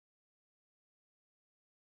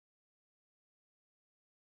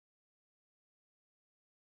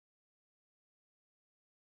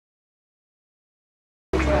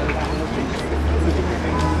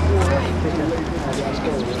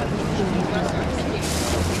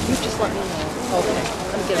Okay,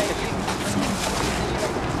 let me get a picture.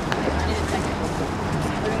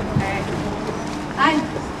 Hi.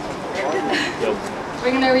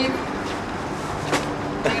 We're gonna read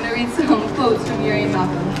some quotes from Yuri and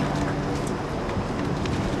Malcolm.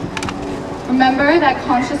 Remember that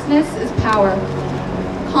consciousness is power.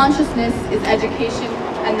 Consciousness is education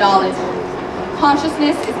and knowledge.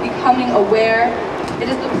 Consciousness is becoming aware. It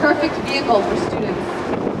is the perfect vehicle for students.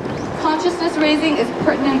 Consciousness raising is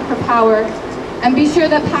pertinent for power, and be sure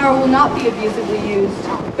that power will not be abusively used,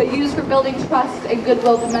 but used for building trust and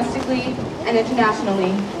goodwill domestically and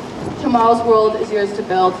internationally. Tomorrow's world is yours to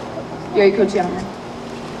build. Yuri Kochiyama.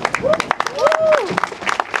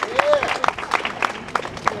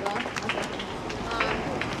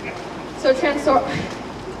 So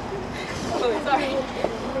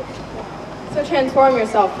transform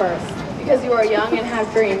yourself first, because you are young and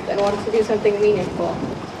have dreams and want to do something meaningful.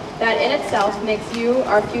 That in itself makes you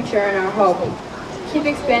our future and our hope. Keep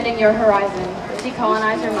expanding your horizon,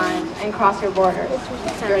 decolonize your mind, and cross your borders.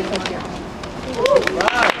 Yuri Kochiyama.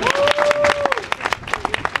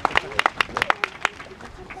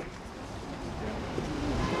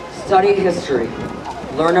 Study history.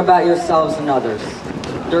 Learn about yourselves and others.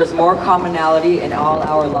 There is more commonality in all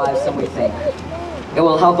our lives than we think. It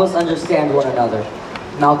will help us understand one another.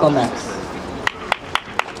 Malcolm X.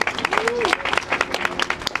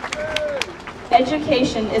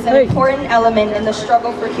 Education is an important element in the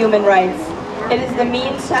struggle for human rights. It is the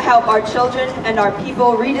means to help our children and our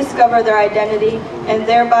people rediscover their identity and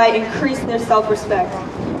thereby increase their self-respect.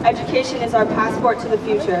 Education is our passport to the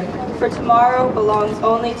future, for tomorrow belongs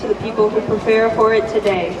only to the people who prepare for it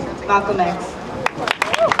today. Malcolm X.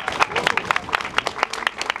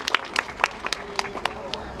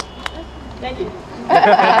 Thank you.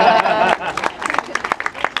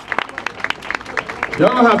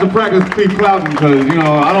 Y'all gonna have to practice keep clapping, because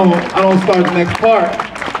I don't start the next part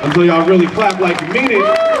until y'all really clap like you mean it.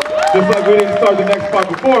 Just like we didn't start the next part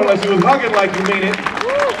before unless you was hugging like you mean it.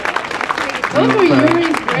 Those were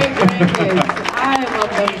Yuri's great grandkids. I love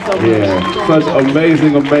them so much. Yeah, such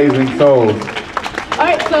amazing souls. All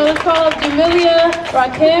right, so let's call up Jamelia,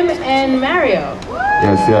 Rakim, and Mario.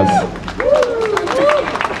 Yes.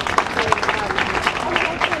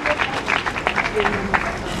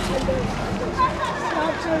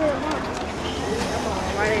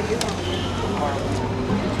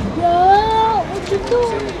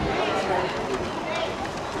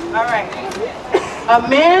 All right. A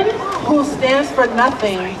man who stands for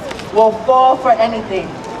nothing will fall for anything.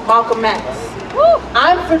 Malcolm X.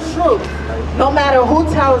 I'm for truth, no matter who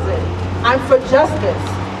tells it. I'm for justice,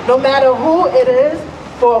 no matter who it is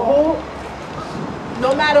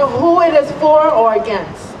no matter who it is for or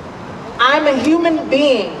against. I'm a human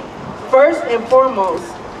being, first and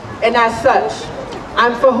foremost, and as such,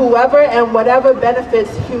 I'm for whoever and whatever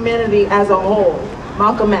benefits humanity as a whole.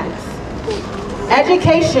 Malcolm X.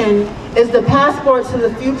 Education is the passport to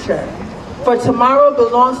the future, for tomorrow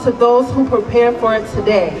belongs to those who prepare for it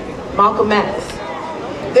today. Malcolm X.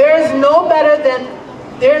 There is no better than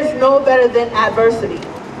adversity.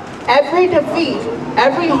 Every defeat,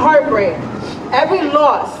 every heartbreak, every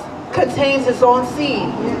loss contains its own seed,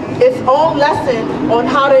 its own lesson on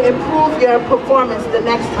how to improve your performance the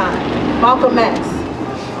next time. Malcolm X.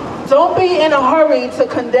 Don't be in a hurry to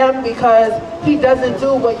condemn because he doesn't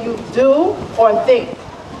do what you do or think.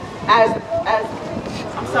 I'm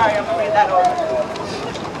sorry, I'm gonna read that over.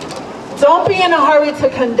 Don't be in a hurry to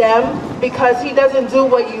condemn because he doesn't do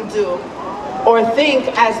what you do or think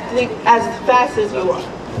as fast as you are,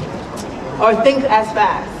 or think as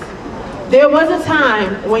fast. There was a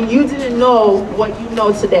time when you didn't know what you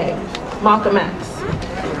know today. Malcolm X.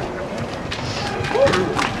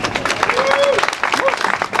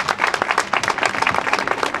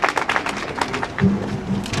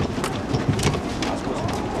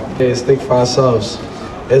 Is think for ourselves.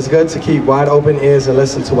 It's good to keep wide open ears and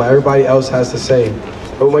listen to what everybody else has to say.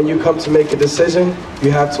 But when you come to make a decision,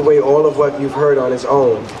 you have to weigh all of what you've heard on its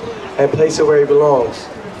own and place it where it belongs.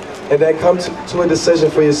 And then come to a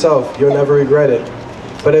decision for yourself. You'll never regret it.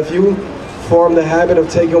 But if you form the habit of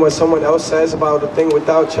taking what someone else says about a thing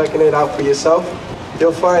without checking it out for yourself,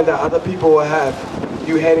 you'll find that other people will have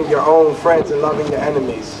you hating your own friends and loving your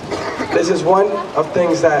enemies. This is one of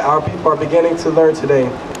things that our people are beginning to learn today.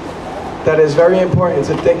 That is very important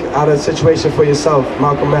to think out of a situation for yourself.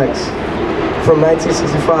 Malcolm X. From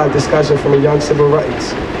 1965, discussion from a young civil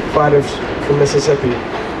rights fighter from Mississippi.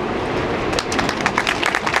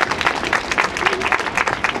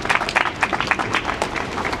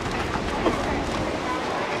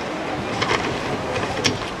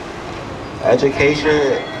 Education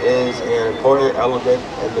is an important element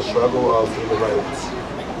in the struggle of human rights.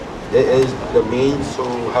 It is the means to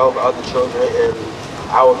help other children and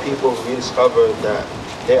our people rediscover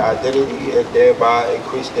their identity and thereby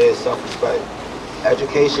increase their self-respect.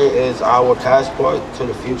 Education is our passport to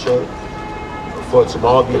the future, for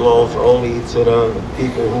tomorrow belongs only to the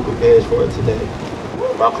people who prepares for it today.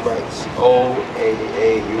 Malcolm X,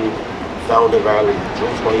 OAAU, founded rally,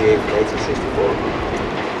 June 28, 1964.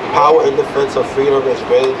 Power in defense of freedom is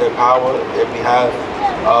greater than power in behalf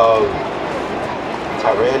of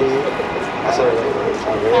tyranny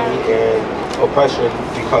and oppression,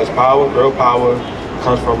 because power, real power,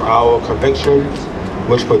 comes from our convictions,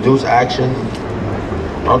 which produce action,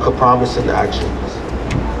 uncompromising actions.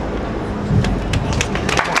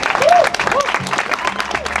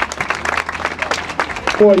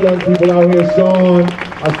 For young people out here, Sean,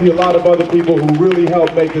 I see a lot of other people who really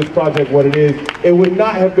helped make this project what it is. It would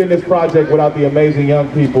not have been this project without the amazing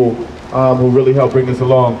young people who really helped bring this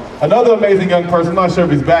along. Another amazing young person, I'm not sure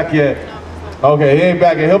if he's back yet. Okay, he ain't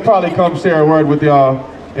back yet. He'll probably come share a word with y'all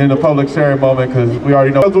in the public sharing moment, because we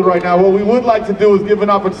already know. Right now, what we would like to do is give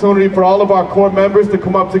an opportunity for all of our core members to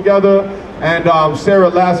come up together and share a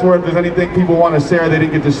last word. If there's anything people want to share they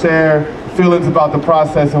didn't get to share, feelings about the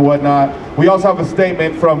process and whatnot. We also have a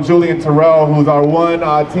statement from Julian Terrell, who's our one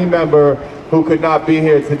team member who could not be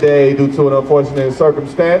here today due to an unfortunate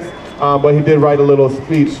circumstance, but he did write a little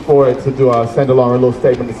speech for it to do send along, a little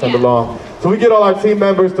statement to send along. So we get all our team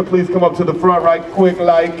members to please come up to the front right quick,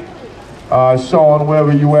 like Sean,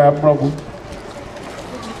 wherever you at, brother.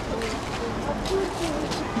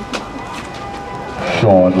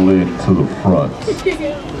 Sean Lynn to the front.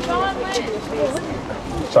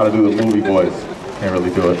 Trying to do the movie voice, can't really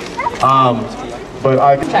do it. But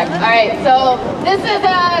I can check. All right, so this is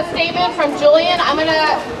a statement from Julian. I'm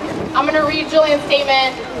gonna read Julian's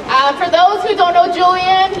statement. For those who don't know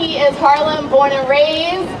Julian, he is Harlem born and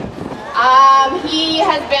raised. He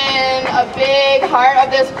has been a big part of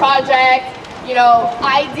this project. You know,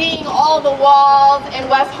 IDing all the walls in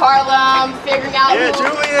West Harlem, figuring out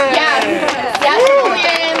Julian! Yes,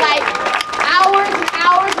 Julian, like hours and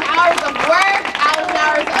hours and hours of work, hours and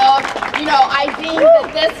hours of, you know, IDing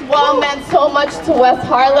that this wall meant so much to West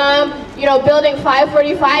Harlem. You know, building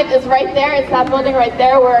 545 is right there. It's that building right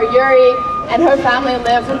there where Yuri and her family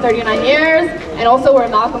lived for 39 years, and also where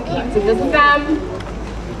Malcolm came to visit them.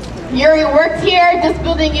 Yuri worked here. This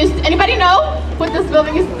building used to, anybody know what this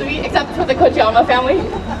building used to be, except for the Kochiyama family?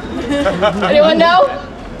 Anyone know?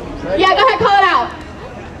 Yeah, go ahead, call it out.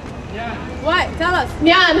 What? Tell us.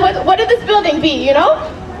 Nyan, what did this building be, you know?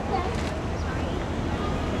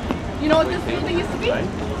 You know what this building used to be?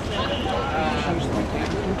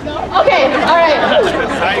 No? Okay, all right.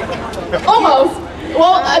 Almost.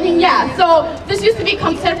 Well, I mean, yeah. So this used to be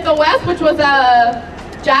Concerto West, which was a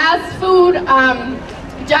jazz food,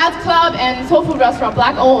 jazz club and soul food restaurant,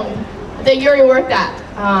 black owned, that Yuri worked at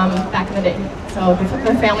back in the day. So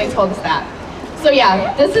the family told us that. So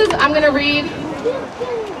yeah, this is, I'm gonna read.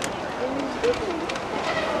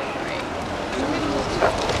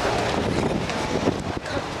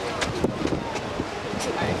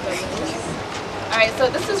 Alright, so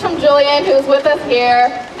this is from Julian, who's with us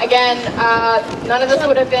here. Again, none of this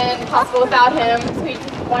would have been possible without him. So he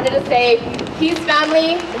wanted to say, peace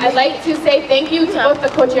family. I'd like to say thank you to both the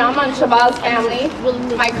Kochiyama and Shabazz family,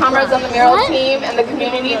 my comrades on the Mural team, and the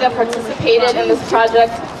community that participated in this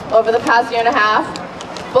project over the past year and a half.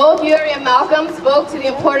 Both Yuri and Malcolm spoke to the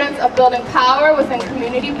importance of building power within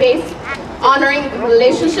community-based, honoring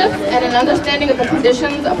relationships, and an understanding of the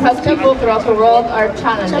conditions oppressed people throughout the world are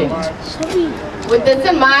challenging. With this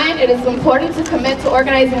in mind, it is important to commit to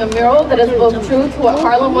organizing a mural that is both true to what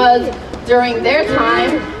Harlem was during their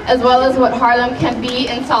time, as well as what Harlem can be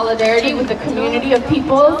in solidarity with the community of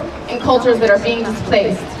people and cultures that are being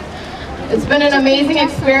displaced. It's been an amazing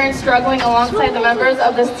experience struggling alongside the members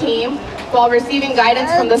of this team while receiving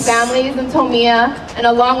guidance from the families in Tomia and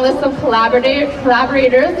a long list of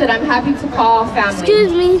collaborators that I'm happy to call family.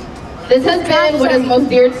 Excuse me. This has been what is most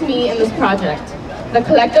dear to me in this project. The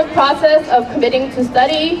collective process of committing to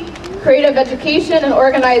study, creative education, and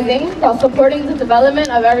organizing while supporting the development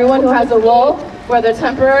of everyone who has a role, whether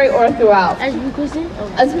temporary or throughout.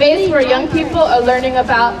 A space where young people are learning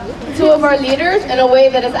about two of our leaders in a way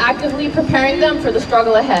that is actively preparing them for the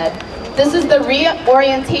struggle ahead. This is the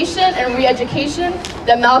reorientation and re-education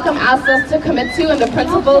that Malcolm asked us to commit to in the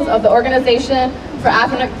principles of the Organization for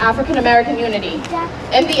African American Unity.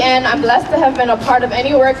 In the end, I'm blessed to have been a part of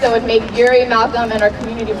any work that would make Yuri, Malcolm, and our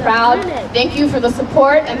community proud. Thank you for the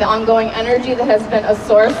support and the ongoing energy that has been a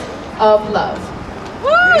source of love.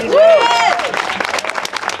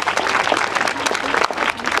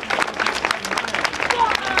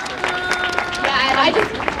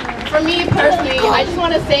 For me personally, I just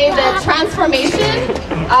want to say that transformation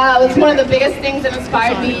was one of the biggest things that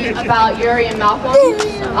inspired me about Yuri and Malcolm.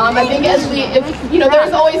 I think there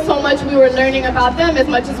was always so much we were learning about them. As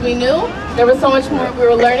much as we knew, there was so much more we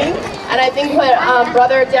were learning. And I think what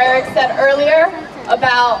Brother Derek said earlier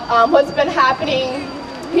about what's been happening,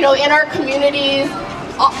 in our communities,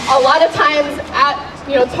 a lot of times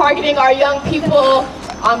targeting our young people,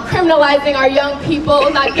 criminalizing our young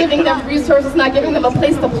people, not giving them resources, not giving them a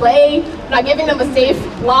place to play, not giving them a safe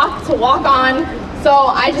block to walk on. So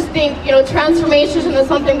I just think, transformation is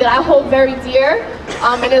something that I hold very dear,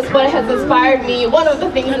 and it's what has inspired me, one of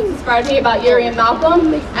the things that's inspired me about Yuri and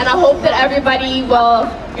Malcolm, and I hope that everybody will,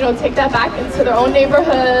 take that back into their own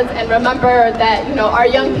neighborhoods and remember that, our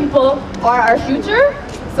young people are our future.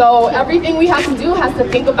 So everything we have to do has to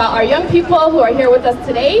think about our young people who are here with us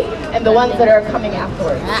today and the ones that are coming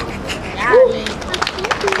afterwards.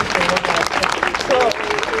 So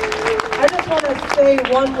I just want to say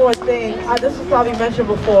one more thing. This was probably mentioned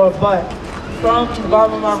before, but from the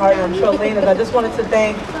bottom of my heart, and I'm sure Lena's, I just wanted to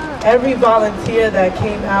thank every volunteer that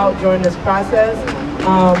came out during this process.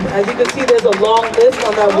 As you can see, there's a long list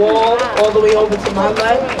on that wall all the way over to my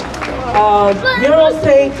left. Murals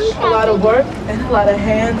take a lot of work and a lot of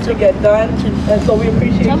hands to get done, and so we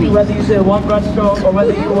appreciate you, whether you did one brush stroke or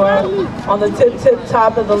whether you were on the tip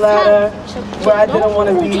top of the ladder where I didn't want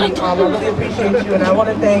to be. I really appreciate you, and I want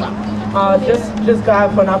to thank just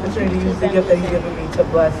God for an opportunity to use the gift that He's given me to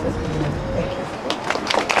bless this community. Thank you.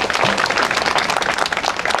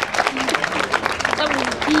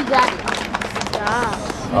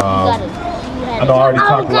 I know I already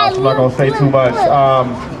talked a lot, so I'm not going to say too much.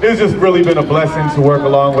 It's just really been a blessing to work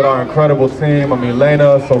along with our incredible team. I mean,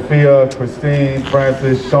 Lena, Sophia, Christine,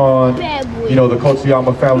 Francis, Sean, the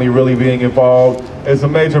Kochiyama family really being involved. It's a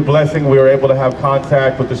major blessing. We were able to have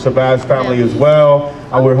contact with the Shabazz family as well.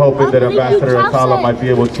 And we're hoping that Ambassador Atala might be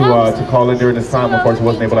able to call in during this time. Of course, it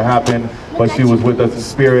wasn't able to happen, but she was with us in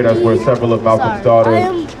spirit, as were several of Malcolm's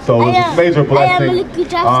daughters. So it was a major blessing.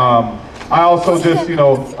 I also just,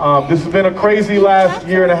 this has been a crazy last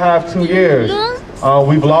year and a half, 2 years.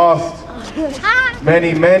 We've lost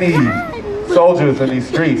many soldiers in these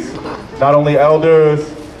streets. Not only elders,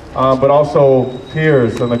 but also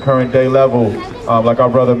peers on the current day level, like our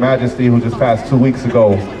brother Majesty, who just passed 2 weeks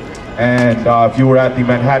ago. And if you were at the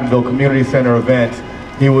Manhattanville Community Center event,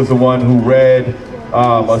 he was the one who read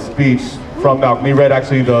a speech from Malcolm. He read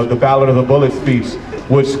actually the Ballad of the Bullet speech,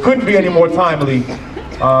 which couldn't be any more timely.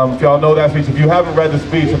 If y'all know that speech, if you haven't read the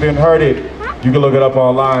speech, if you haven't heard it, you can look it up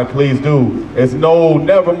online, please do. It's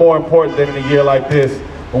never more important than in a year like this,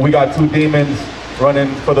 when we got two demons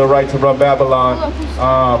running for the right to run Babylon.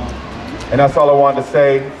 And that's all I wanted to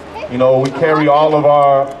say. We carry all of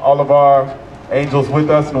our angels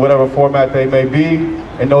with us in whatever format they may be,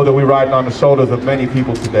 and know that we're riding on the shoulders of many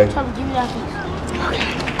people today.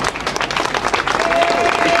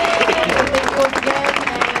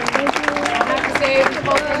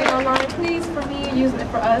 Use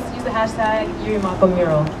the hashtag Yuri Malcolm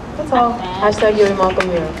Mural. That's all. Hashtag Yuri Malcolm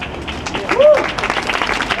Mural.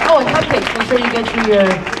 Oh, and cupcakes. Make sure you get your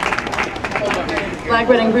black,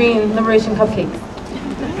 red, and green liberation cupcakes.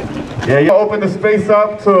 Yeah, you open the space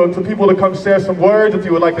up to people to come share some words if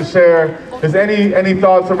you would like to share. Is any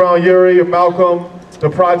thoughts around Yuri and Malcolm, the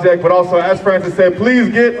project, but also, as Francis said, please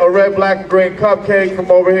get a red, black, and green cupcake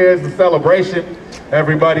from over here as a celebration.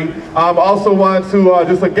 Everybody. Also want to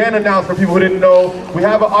just again announce for people who didn't know, we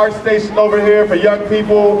have an art station over here for young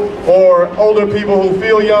people or older people who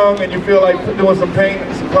feel young and you feel like doing some paint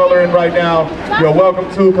and some coloring right now. You're welcome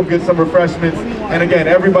to come get some refreshments. And again,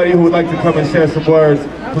 everybody who would like to come and share some words,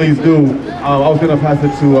 please do. I was going to pass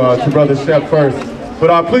it to Brother Shep first.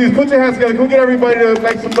 But please put your hands together. Can we get everybody to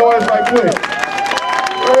make some noise right quick?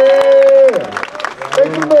 Yeah.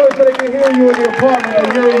 Make some noise so they can hear you in the apartment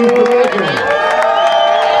that Yuri used to live in.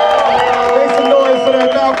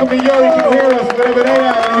 Malcolm and Yuri can hear us wherever they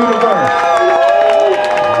are in the universe.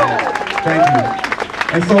 Thank you.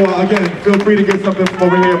 And so again, feel free to get something from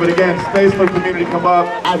over here, but again, space for the community to come up.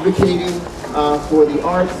 Advocating for the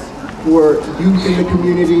arts, for youth in the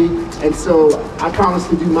community, and so I promise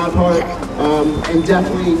to do my part, and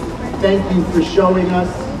definitely thank you for showing us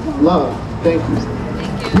love. Thank you.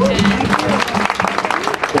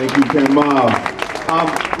 Thank you, Ken Miles.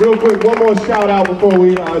 Real quick, one more shout out before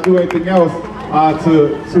we do anything else.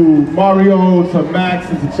 To Mario, to Max,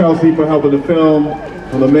 and to Chelsea for helping the film,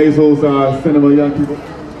 from the Maisels Cinema Young People.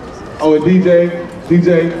 Oh, and DJ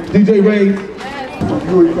Ray.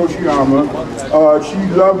 Yuri Kochiyama. She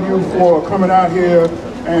loved you for coming out here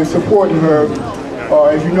and supporting her.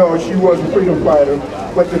 As you know, she was a freedom fighter.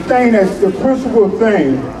 But the principal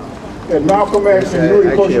thing that Malcolm X and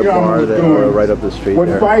Yuri Kochiyama was doing right up the street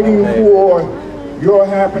was fighting for your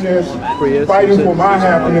happiness, fighting for my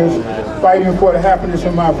happiness, fighting for the happiness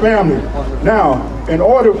of my family. Now, in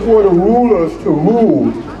order for the rulers to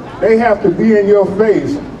rule, they have to be in your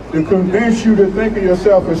face to convince you to think of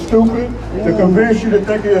yourself as stupid, to convince you to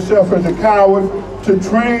think of yourself as a coward, to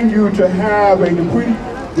train you to have a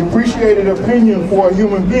depreciated opinion for a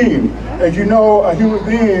human being. As you know, a human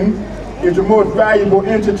being is the most valuable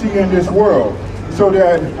entity in this world. So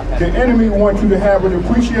that the enemy wants you to have an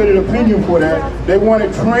appreciated opinion for that. They want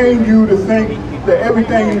to train you to think that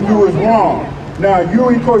everything you do is wrong. Now,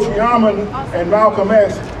 Yuri Kochiyama and Malcolm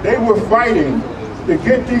X, they were fighting to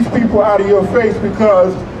get these people out of your face,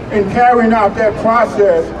 because in carrying out that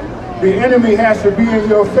process, the enemy has to be in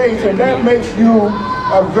your face, and that makes you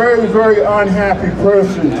a very, very unhappy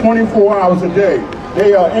person 24 hours a day.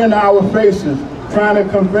 They are in our faces, trying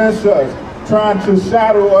to convince us, trying to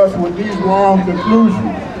saddle us with these wrong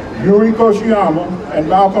conclusions. Yuri Kochiyama and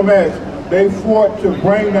Malcolm X, they fought to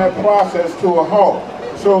bring that process to a halt,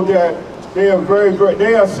 so that they are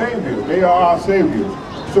they are saviors. They are our saviors.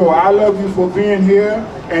 So I love you for being here.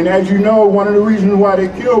 And as you know, one of the reasons why they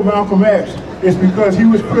killed Malcolm X is because he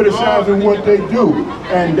was criticizing what they do.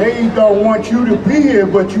 And they don't want you to be here,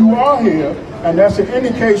 but you are here. And that's an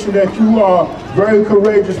indication that you are very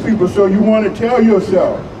courageous people. So you want to tell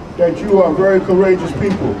yourself that you are very courageous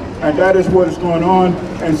people. And that is what is going on.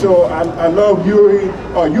 And so I love Yuri.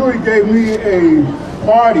 Yuri gave me a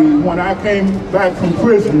party when I came back from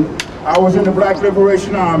prison. I was in the Black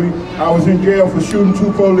Liberation Army. I was in jail for shooting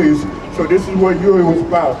 2 police. So this is what Yuri was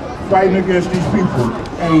about, fighting against these people.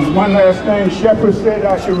 And one last thing, Shepard said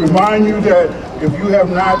I should remind you that if you have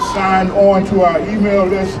not signed on to our email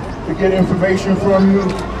list to get information from you,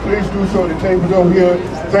 please do so. The table's over here.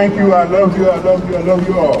 Thank you, I love you, I love you, I love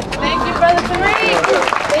you all. Thank you, Brother Tariq.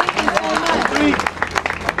 Thank you so much.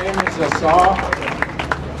 My name is Azar.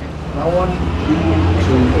 I want you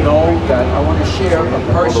to know that I want to share a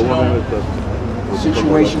personal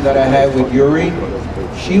situation that I had with Yuri.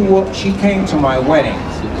 She came to my wedding.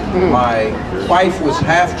 My wife was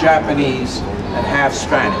half Japanese and half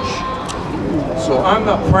Spanish. So I'm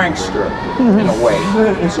a prankster in a way.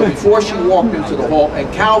 So before she walked into the hall,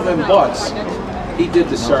 and Calvin Butts, he did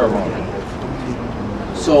the ceremony.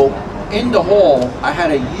 So in the hall, I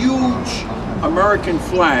had a huge American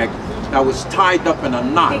flag that was tied up in a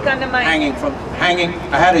knot, I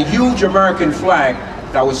had a huge American flag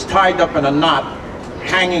that was tied up in a knot,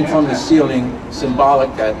 hanging from the ceiling,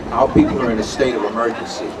 symbolic that our people are in a state of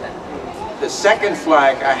emergency. The second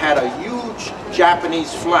flag, I had a huge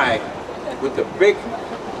Japanese flag with the big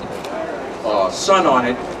sun on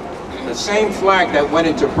it, the same flag that went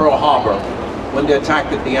into Pearl Harbor when they attacked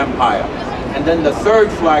the Empire. And then the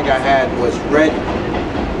third flag I had was red,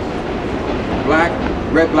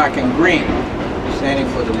 black, and green, standing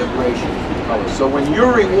for the liberation color. So when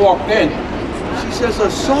Yuri walked in, she says,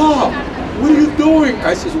 "Assad, what are you doing?"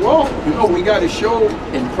 I says, "Well, you know, we got to show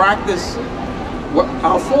in practice what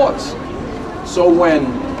our thoughts." So when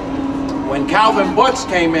Calvin Butts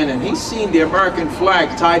came in and he seen the American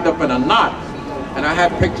flag tied up in a knot, and I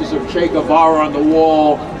had pictures of Che Guevara on the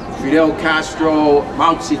wall, Fidel Castro,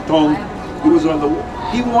 Mao Zedong, he was on the wall.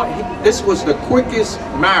 This was the quickest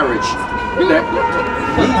marriage that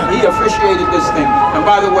he officiated this thing. And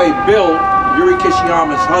by the way, Bill, Yuri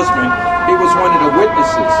Kochiyama's husband, he was one of the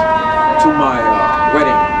witnesses to my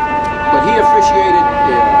wedding. But he officiated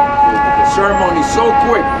the ceremony so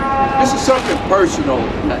quick. This is something personal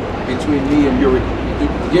between me and Yuri,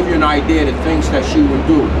 to give you an idea of the things that she would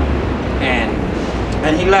do.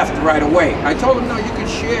 And he left right away. I told him, no, you can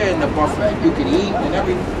share in the buffet, you can eat and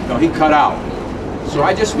everything. No, he cut out. So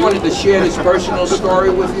I just wanted to share this personal story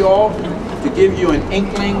with you all, to give you an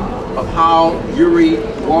inkling of how Yuri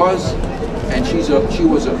was. And she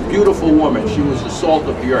was a beautiful woman. She was the salt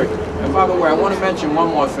of the earth. And by the way, I want to mention one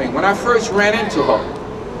more thing. When I first ran into her,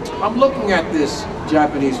 I'm looking at this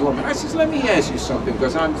Japanese woman. I says, let me ask you something,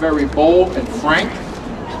 because I'm very bold and frank,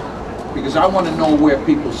 because I want to know where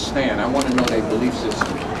people stand. I want to know their belief system.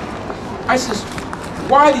 I says,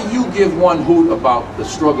 why do you give one hoot about the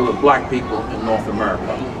struggle of black people in North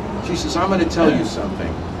America? She says, I'm going to tell you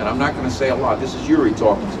something, and I'm not going to say a lot. This is Yuri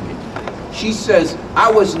talking to me. She says,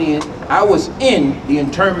 I was in the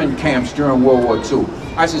internment camps during World War II.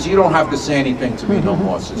 I says, you don't have to say anything to me no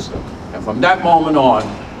more, sister. And from that moment on,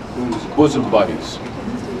 we was bosom buddies.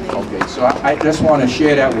 Okay, so I just want to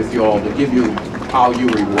share that with you all to give you how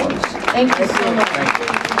Yuri was. Thank you so much. Thank you.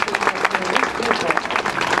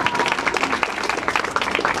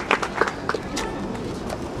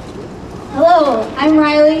 Hello, I'm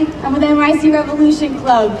Riley. I'm with NYC Revolution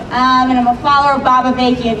Club, and I'm a follower of Baba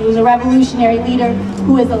Bakian, who's a revolutionary leader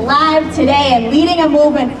who is alive today and leading a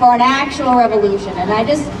movement for an actual revolution. And I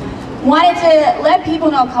just wanted to let people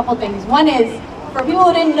know a couple things. One is, for people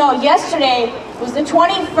who didn't know, yesterday was the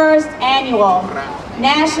 21st annual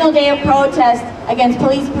National Day of Protest against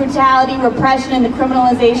police brutality, repression, and the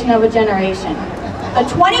criminalization of a generation. The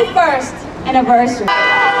 21st anniversary.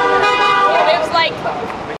 It was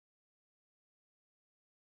like